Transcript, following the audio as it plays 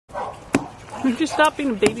You just stop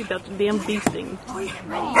being a baby about the damn bee sting. Oh, yeah,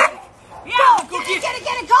 ready? Yeah! Go, get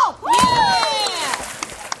it, go! Yeah!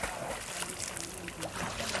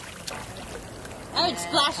 I would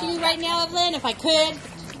splash you right now, Evelyn, if I could.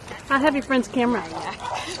 I have your friend's camera.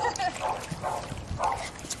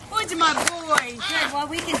 What's my boy? Good, well,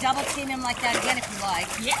 we can double team him like that again if you like.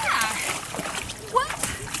 Yeah! What?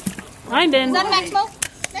 I did. Is that Maximo?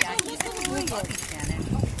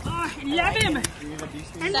 Oh, I love him!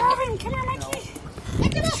 I love him! Come here, Mikey!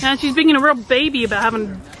 Now she's being a real baby about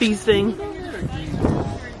having a bee sting. He's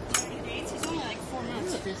only like 4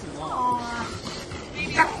 months. Aww.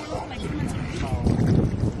 Baby, like 2 months.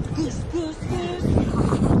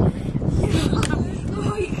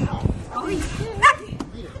 Oh, yeah. Oh, yeah.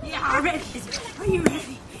 Yeah, I'm ready. Are you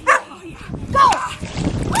ready? Oh, yeah. Go!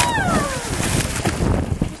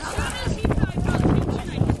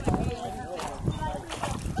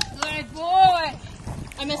 Good boy.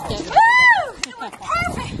 I missed it. Woo! It was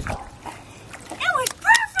perfect! It was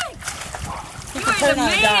perfect! You are the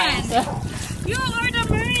man! You are the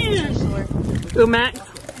man! Go, Max.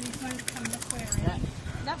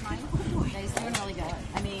 That mine? Yeah, he's doing really good.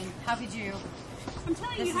 I mean, how could you? I'm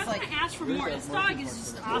telling you, This how is can like- I ask for more? This dog is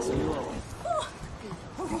just awesome. Oh,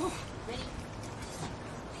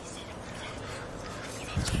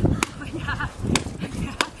 yeah.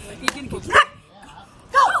 You're gonna get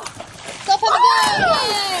Go for the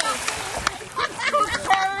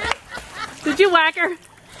good! Did you whack her?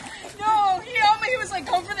 No, he was like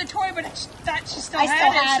going for the toy, but that she still I had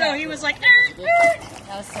still it, had so it. he was like,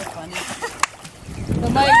 That was so funny.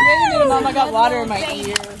 But my baby mom, I got water in my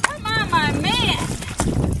ear. come on, my man.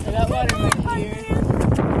 I got water in my ear.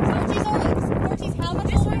 Forty's how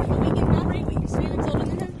much older? A week and a half? 3 weeks. 3 weeks older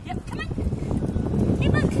than him? Yep, come on. Hey,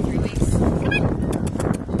 look. 3 weeks. Come on.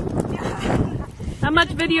 How much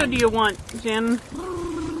video do you want, Jen?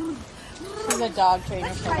 She's a dog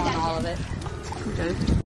trainer, so I want all of it. Okay.